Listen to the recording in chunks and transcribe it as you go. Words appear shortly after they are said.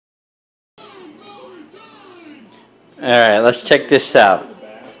Alright, let's check this out.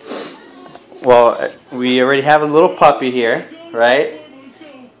 Well, we already have a little puppy here, right?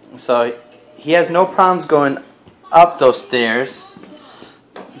 So he has no problems going up those stairs,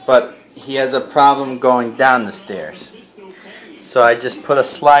 but he has a problem going down the stairs. So I just put a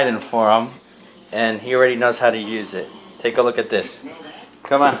slide in for him, and he already knows how to use it. Take a look at this.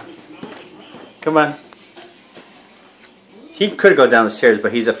 Come on. Come on. He could go down the stairs,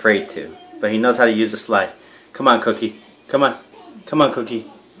 but he's afraid to. But he knows how to use the slide. Come on, Cookie. Come on. Come on, Cookie.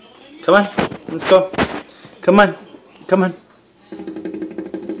 Come on. Let's go. Come on. Come on.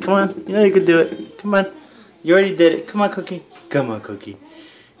 Come on. You know you can do it. Come on. You already did it. Come on, Cookie. Come on, Cookie.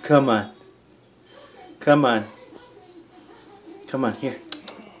 Come on. Come on. Come on, here.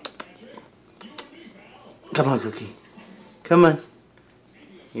 Come on, Cookie. Come on.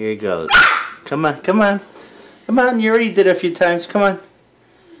 Here he goes. Come on, come on. Come on, you already did it a few times. Come on.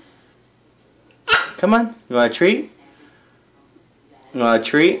 Come on. You want a treat? You want a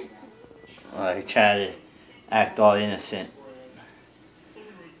treat? Oh, he tried to act all innocent.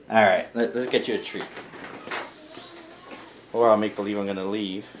 Alright, let's get you a treat. Or I'll make believe I'm going to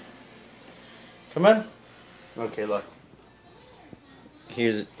leave. Come on. Okay, look.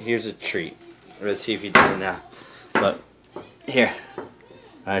 Here's a treat. Let's see if you do it now. Look. Here.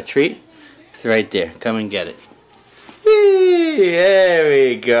 A treat? It's right there. Come and get it. Whee! There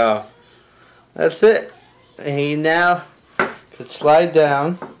we go. That's it. He now could slide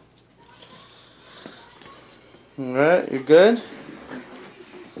down. Alright, you're good?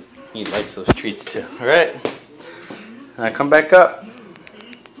 He likes those treats too. Alright. Now come back up.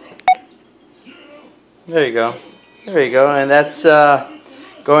 There you go. There you go. And that's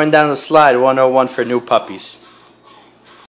going down the slide 101 for new puppies.